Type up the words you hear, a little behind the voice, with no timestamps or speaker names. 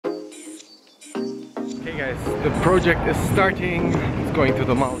guys, the project is starting. It's going to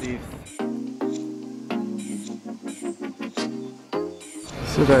the Maldives.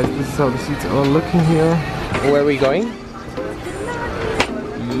 So guys, this is how the seats are looking here. Where are we going?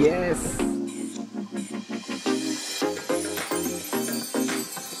 Yes!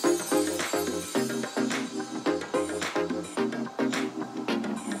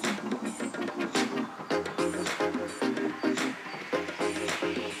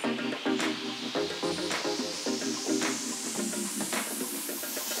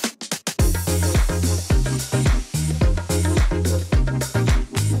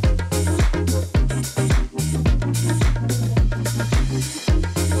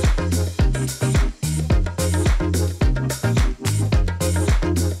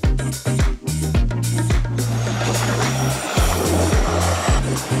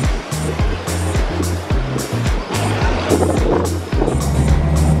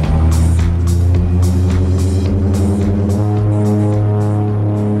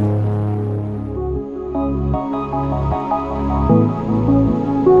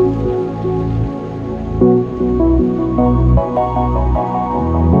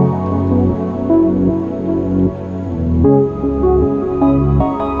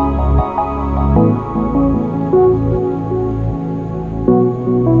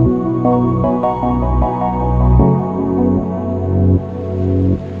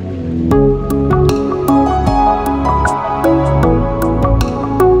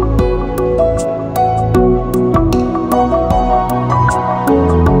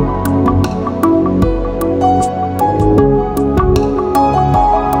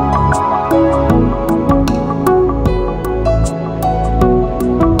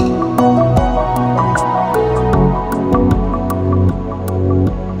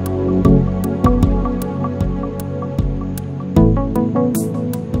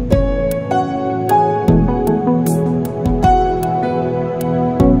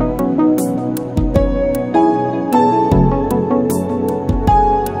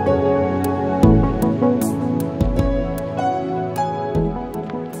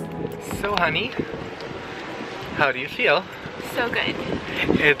 Honey, how do you feel? So good.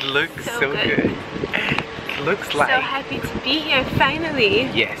 It looks so good. It looks like... So happy to be here, finally.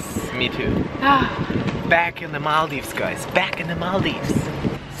 Yes, me too. Back in the Maldives, guys. Back in the Maldives.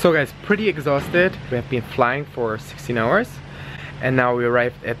 So guys, pretty exhausted. We have been flying for 16 hours. And now we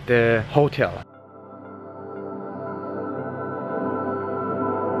arrived at the hotel.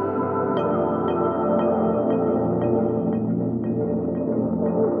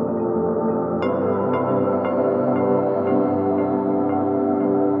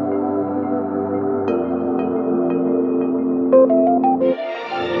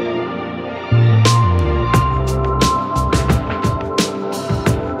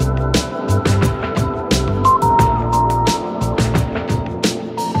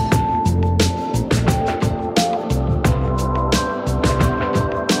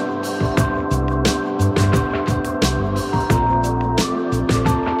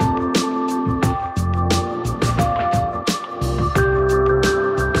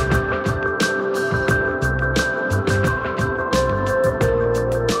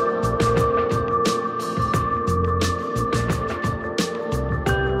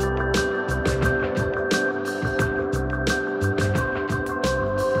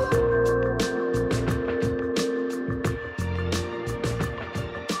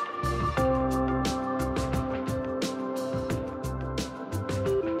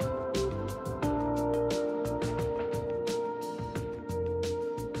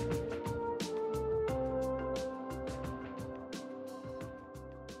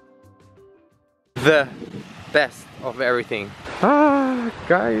 The best of everything.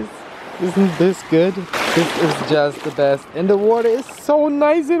 Guys, isn't this good? This is just the best. And the water is so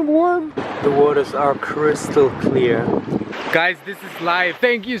nice and warm. The waters are crystal clear. Guys, this is live.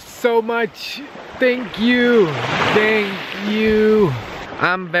 Thank you so much. Thank you. Thank you.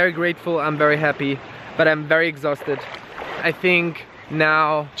 I'm very grateful. I'm very happy. But I'm very exhausted. I think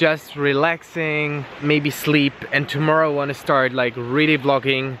now just relaxing, maybe sleep, and tomorrow I want to start like really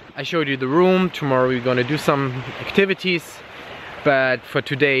vlogging. I showed you the room. Tomorrow we're gonna do some activities, but for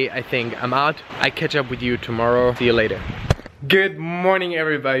today I think I'm out. I catch up with you tomorrow. See you later. Good morning,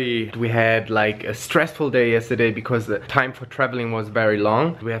 everybody. We had like a stressful day yesterday because the time for traveling was very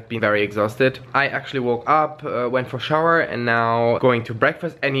long. We have been very exhausted. I actually woke up, went for a shower, and now going to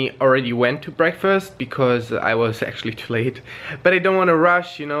breakfast. And he already went to breakfast because I was actually too late. But I don't want to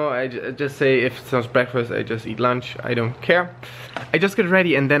rush, you know. I just say if it's not breakfast, I just eat lunch. I don't care. I just get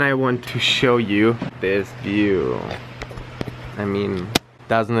ready and then I want to show you this view. I mean,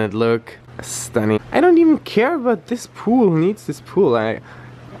 Doesn't it look stunning? I don't even care about this pool. Who needs this pool?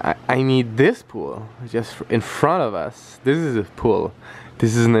 I need this pool just in front of us. This is a pool.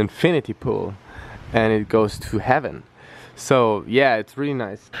 This is an infinity pool, and it goes to heaven. So yeah, it's really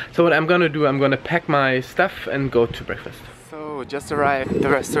nice. So what I'm gonna do, I'm gonna pack my stuff and go to breakfast. So just arrived at the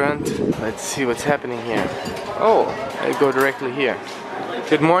restaurant. Let's see what's happening here. Oh, I go directly here.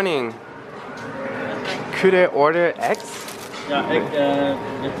 Good morning. Could I order eggs? Yeah, egg,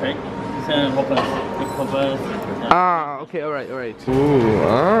 Ah, okay, alright. Ooh,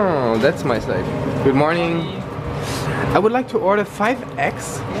 oh, that's my side. Good morning. I would like to order 5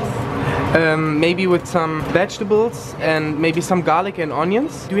 eggs. Maybe with some vegetables and maybe some garlic and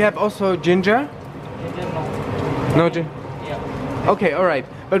onions. Do you have also ginger? No ginger? Yeah. Okay, alright.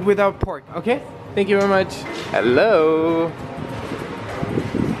 But without pork, okay? Thank you very much. Hello.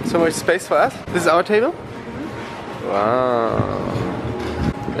 So much space for us. This is our table? Wow.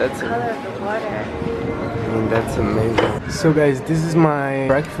 That's The color of the water. I mean, that's amazing. So guys, this is my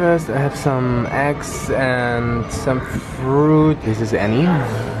breakfast. I have some eggs and some fruit. This is Annie.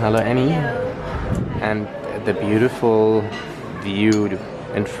 Hello Annie. And the beautiful view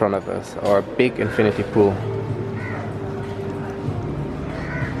in front of us, our big infinity pool.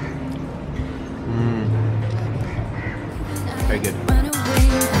 Very good.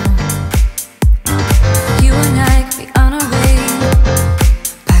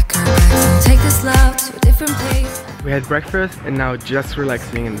 We had breakfast and now just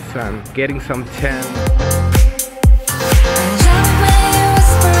relaxing in the sun, getting some tan.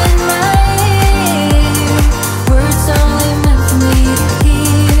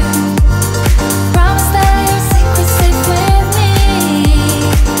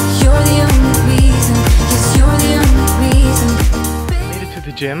 Made it to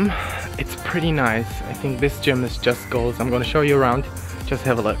the gym. It's pretty nice. I think this gym is just goals. I'm gonna show you around. Just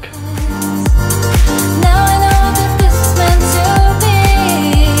have a look.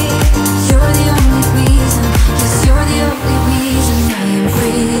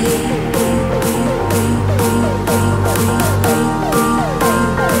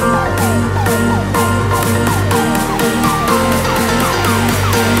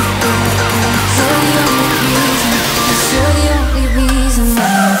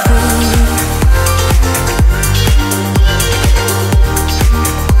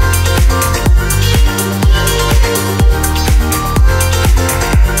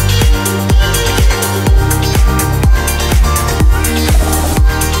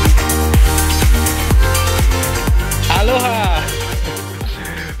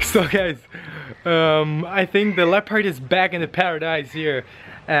 So guys, I think the leopard is back in the paradise here,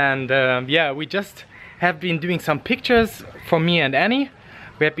 and yeah, we just have been doing some pictures for me and Annie.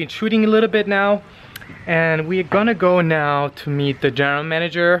 We have been shooting a little bit now, and we're gonna go now to meet the general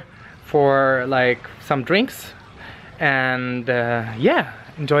manager for like some drinks, and yeah,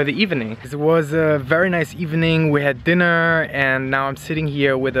 enjoy the evening. It was a very nice evening. We had dinner, and now I'm sitting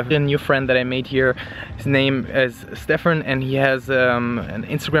here with a new friend that I made here. His name is Stefan, and he has an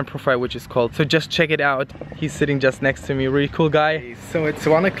Instagram profile which is called, so just check it out. He's sitting just next to me, really cool guy. So it's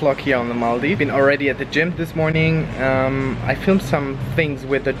 1 o'clock here on the Maldives. Been already at the gym this morning. I filmed some things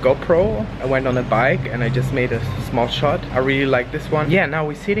with the GoPro. I went on a bike and I just made a small shot. I really like this one. Yeah, now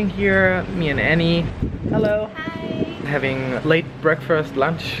we're sitting here, me and Annie. Hello. Hi. Having late breakfast,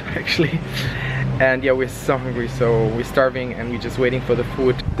 lunch actually, and yeah, we're so hungry, so we're starving and we're just waiting for the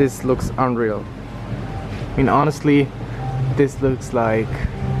food. This looks unreal. I mean, honestly, this looks like,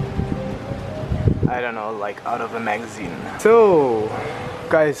 I don't know, like out of a magazine. So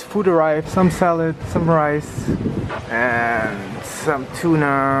guys, food arrived. Some salad, some rice, and some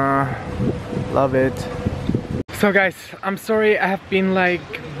tuna. Love it. So guys, I'm sorry, I have been like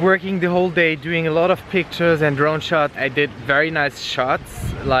working the whole day doing a lot of pictures and drone shots. I did very nice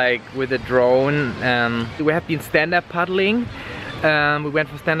shots like with a drone. We have been stand-up paddling. We went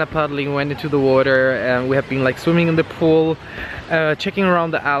for stand-up paddling, we went into the water, and we have been like swimming in the pool, checking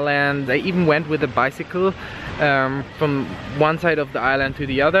around the island. I even went with a bicycle from one side of the island to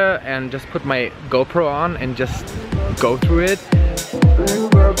the other and just put my GoPro on and just go through it.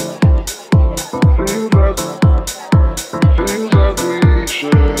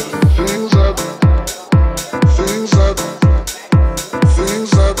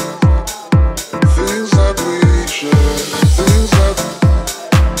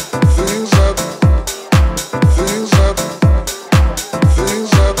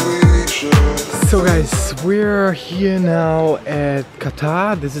 So guys, we're here now at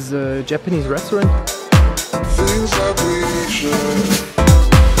Qatar. This is a Japanese restaurant. Things that we should.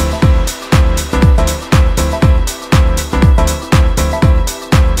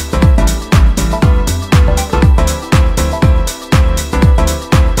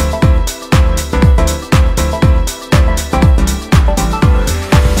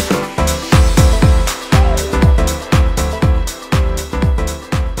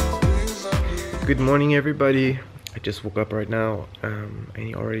 Good morning, everybody. I just woke up right now and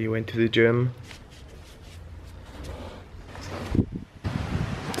he already went to the gym.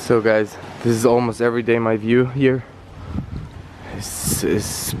 So guys, this is almost every day my view here. It's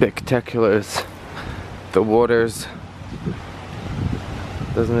spectacular. The waters,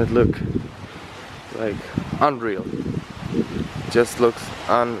 doesn't it look like unreal? Just looks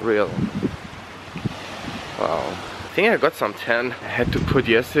unreal. Wow. I think I got some tan. I had to put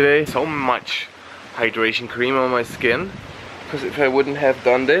yesterday so much hydration cream on my skin, because if I wouldn't have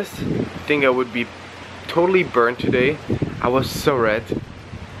done this, I think I would be totally burnt today. I was so red.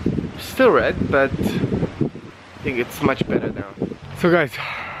 Still red, but I think it's much better now. So guys,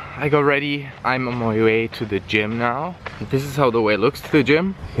 I got ready. I'm on my way to the gym now. This is how the way looks to the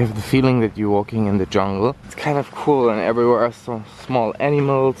gym. You have the feeling that you're walking in the jungle. It's kind of cool, and everywhere are some small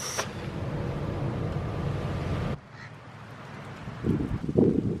animals.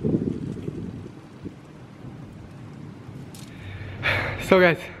 So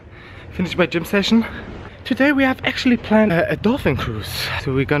guys, finished my gym session. Today we have actually planned a dolphin cruise.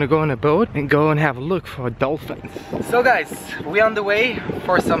 So we're gonna go on a boat and go and have a look for dolphins. So guys, we're on the way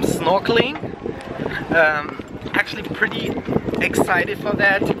for some snorkeling. Actually pretty excited for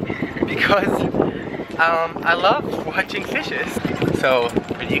that because I love watching fishes. So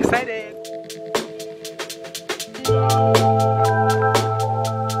pretty excited.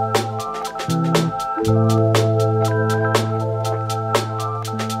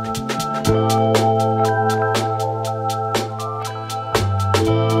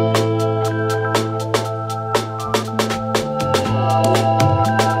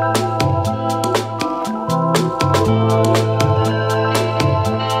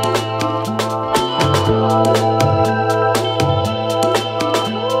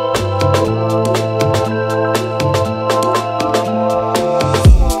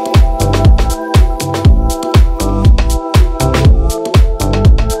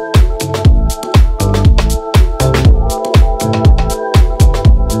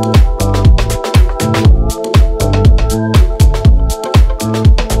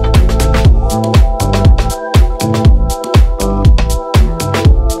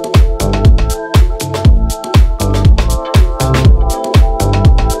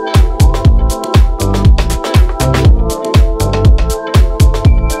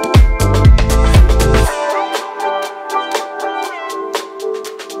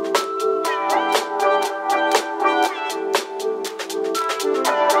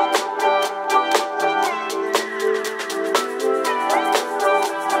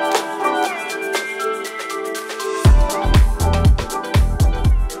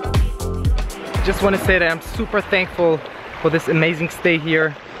 Just want to say that I'm super thankful for this amazing stay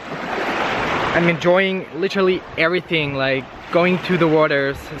here. I'm enjoying literally everything, like going to the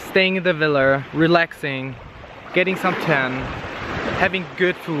waters, staying in the villa, relaxing, getting some tan, having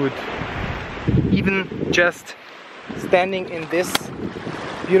good food, even just standing in this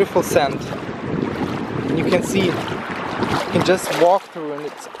beautiful sand. And you can see, you can just walk through and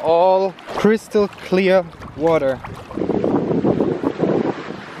it's all crystal clear water.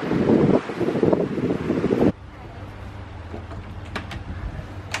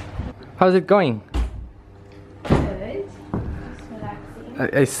 How's it going? Good. Just relaxing.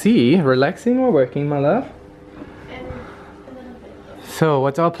 I see. Relaxing or working, my love? And a little bit. So,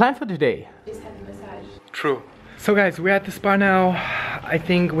 what's our plan for today? Just have a massage. True. So guys, we're at the spa now. I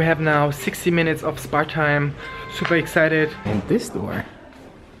think we have now 60 minutes of spa time. Super excited. And this door.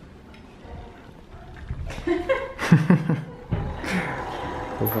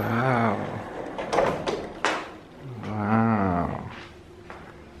 Wow. Wow.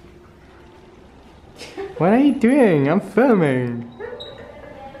 What are you doing? I'm filming.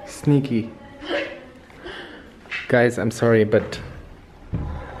 Sneaky. Guys, I'm sorry, but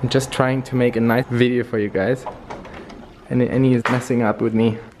I'm just trying to make a nice video for you guys. And he's messing up with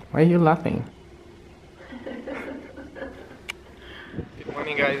me. Why are you laughing? Good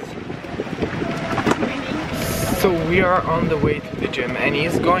morning, guys. So we are on the way to the gym. Annie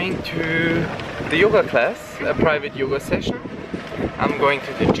is going to the yoga class, a private yoga session. I'm going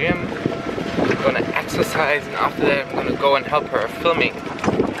to the gym. I'm gonna exercise, and after that I'm gonna go and help her filming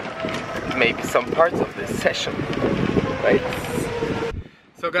maybe some parts of this session, right?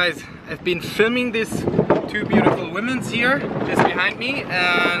 So guys, I've been filming these two beautiful women here just behind me,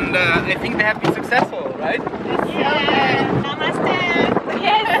 and I think they have been successful, right? Yeah. Namaste.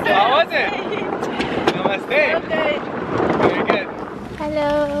 Yes. How was it? Namaste. Okay. Very good.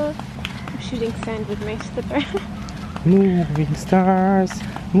 Hello. I'm shooting sand with my slipper. Moving stars,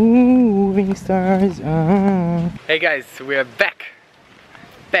 moving stars. Hey guys, we are back.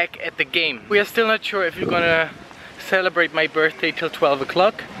 back at the game. We are still not sure if we're gonna celebrate my birthday till 12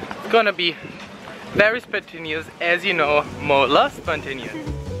 o'clock. It's gonna be very spontaneous, as you know, Mo loves spontaneous.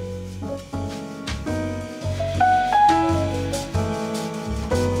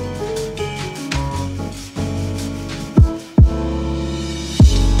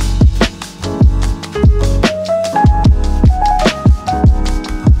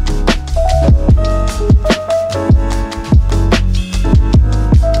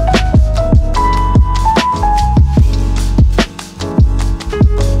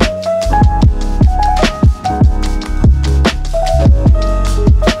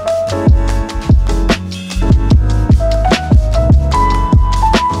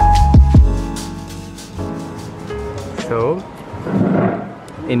 So,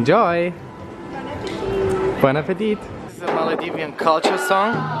 enjoy! Bon appetit! This is a Maldivian culture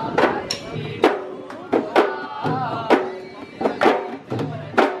song.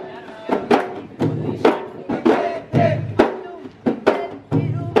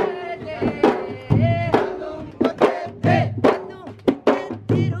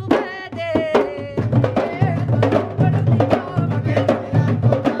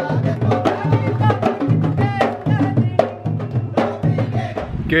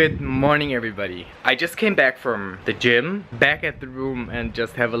 Good morning everybody. I just came back from the gym, back at the room, and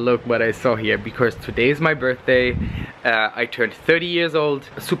just have a look what I saw here, because today is my birthday. I turned 30 years old.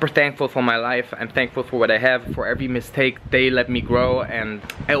 Super thankful for my life. I'm thankful for what I have, for every mistake they let me grow, and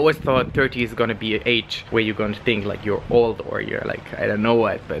I always thought 30 is gonna be an age where you're gonna think like you're old or you're like I don't know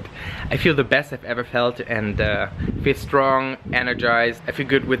what, but I feel the best I've ever felt, and feel strong, energized. I feel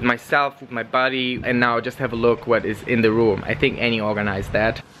good with myself, with my body, and now just have a look what is in the room. I think Annie organized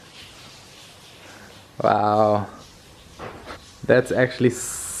that. Wow, that's actually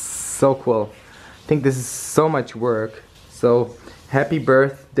so cool. I think this is so much work. So happy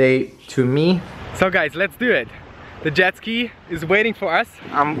birthday to me. So guys, let's do it. The jet ski is waiting for us.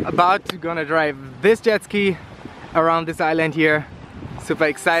 I'm about to gonna drive this jet ski around this island here. Super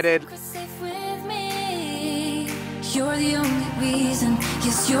excited. You're the only reason,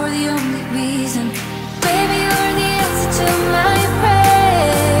 yes, you're the only reason. Baby, you're the answer to my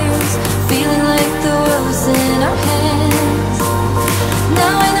prayers. Feeling like the world's in our hands.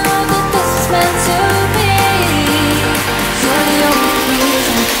 Now I know that this is meant to be. You're the only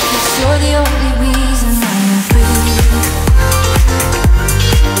reason, yes, you're the only reason I'm free.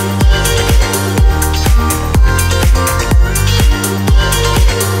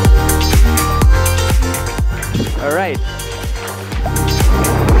 All right.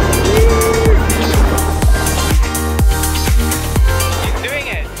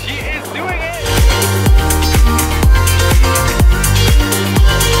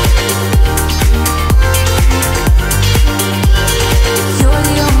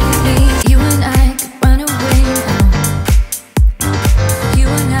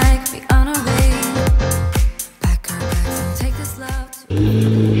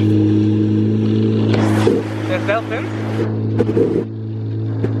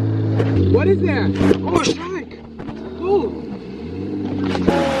 What is there? Oh, a shark! Oh!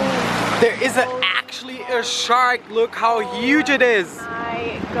 There is actually a shark. Look how huge it is. Oh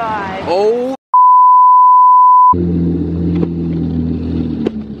my god. Oh!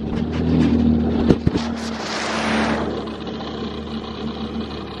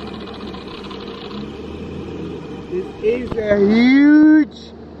 This is a huge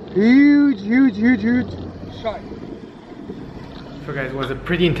shark. So guys, it was a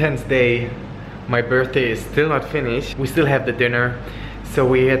pretty intense day. My birthday is still not finished. We still have the dinner. So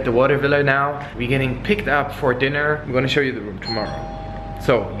we're at the water villa now. We're getting picked up for dinner. I'm gonna show you the room tomorrow.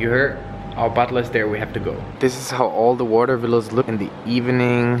 So you heard our butler's there, we have to go. This is how all the water villas look in the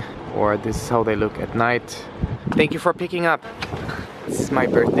evening, or this is how they look at night. Thank you for picking up. This is my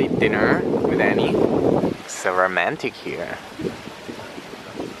birthday dinner with Annie. So romantic here.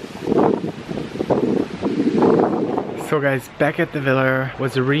 So guys, back at the villa,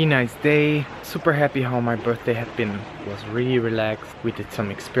 was a really nice day. Super happy how my birthday had been. Was really relaxed. We did some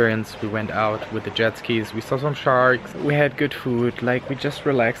experience. We went out with the jet skis. We saw some sharks. We had good food. Like, we just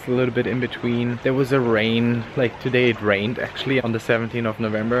relaxed a little bit in between. There was a rain. Like today it rained actually on the 17th of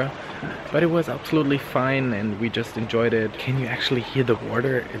November. But it was absolutely fine and we just enjoyed it. Can you actually hear the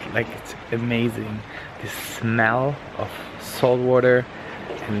water? It's amazing. The smell of salt water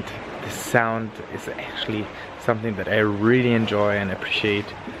and the sound is actually something that I really enjoy and appreciate.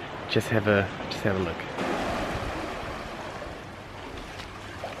 Just have a look.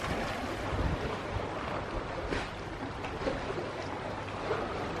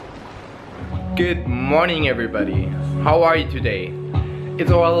 Good morning everybody. How are you today? It's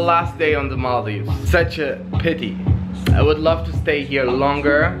our last day on the Maldives. Such a pity. I would love to stay here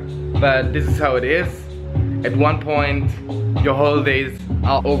longer, but this is how it is. At one point, your holidays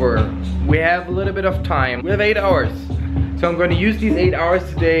are over. We have a little bit of time. We have 8 hours. So I'm going to use these 8 hours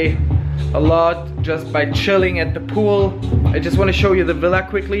today a lot just by chilling at the pool. I just want to show you the villa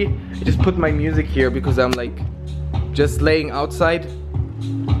quickly. I just put my music here because I'm like just laying outside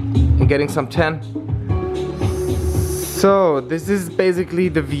and getting some tan. So this is basically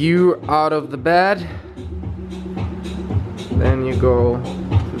the view out of the bed. Then you go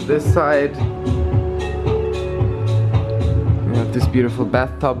to this side. You have this beautiful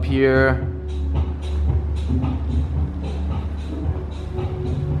bathtub here.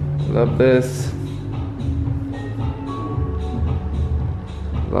 Love this.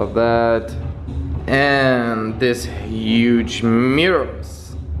 Love that. And this huge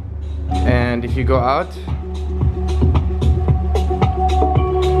mirrors. And if you go out,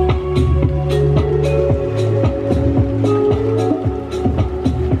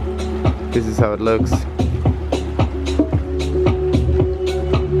 this is how it looks. It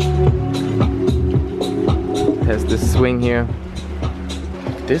has this swing here.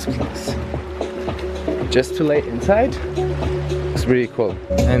 This place, just to lay inside. It's really cool.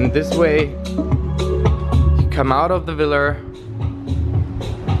 And this way, you come out of the villa.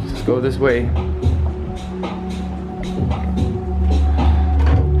 Just go this way.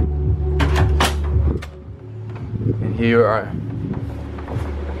 And here you are.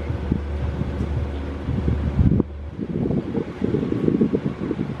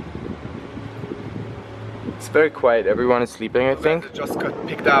 It's very quiet, everyone is sleeping, I think. I just got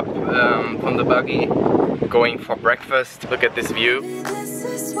picked up from the buggy, going for breakfast. Look at this view. This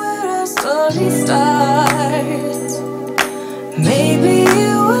is where our story starts. Maybe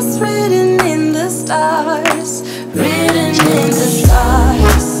it was written in the stars. Written in the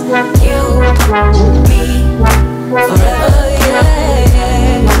stars. You, me, forever, yeah.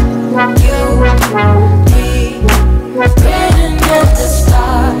 You, me, written in the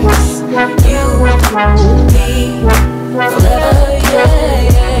stars. You, me, forever, yeah.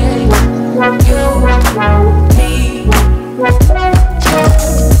 You, me.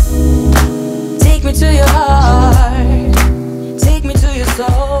 Take me to your heart. Take me to your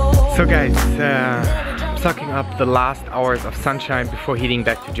soul. So guys, I'm sucking up the last hours of sunshine before heading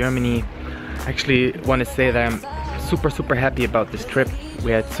back to Germany. I actually want to say that I'm super happy about this trip.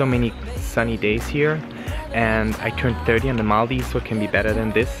 We had so many sunny days here, and I turned 30 on the Maldives, so it can be better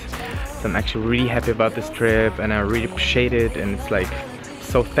than this. So I'm actually really happy about this trip, and I really appreciate it, and it's like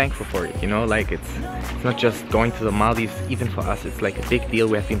so thankful for it, you know, like it's not just going to the Maldives. Even for us it's like a big deal.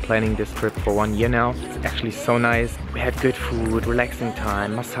 We have been planning this trip for 1 year now. It's actually so nice. We had good food, relaxing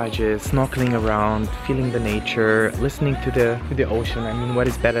time, massages, snorkeling around, feeling the nature, listening to the ocean. I mean, what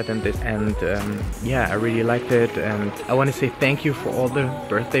is better than this? And yeah, I really liked it, and I want to say thank you for all the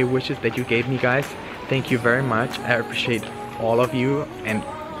birthday wishes that you gave me, guys. Thank you very much. I appreciate all of you and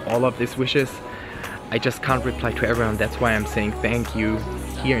all of these wishes. I just can't reply to everyone. That's why I'm saying thank you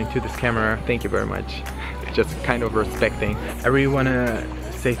here into this camera. Thank you very much. Just kind of respecting. I really want to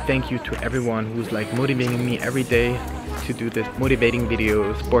say thank you to everyone who's like motivating me every day to do this motivating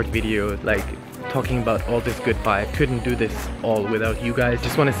videos, sport videos, like talking about all this good vibe. Couldn't do this all without you guys.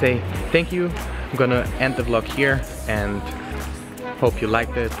 Just want to say thank you. I'm gonna end the vlog here, and hope you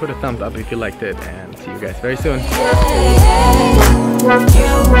liked it. Put a thumbs up if you liked it, and see you guys very soon.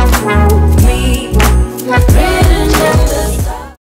 You, me, written in the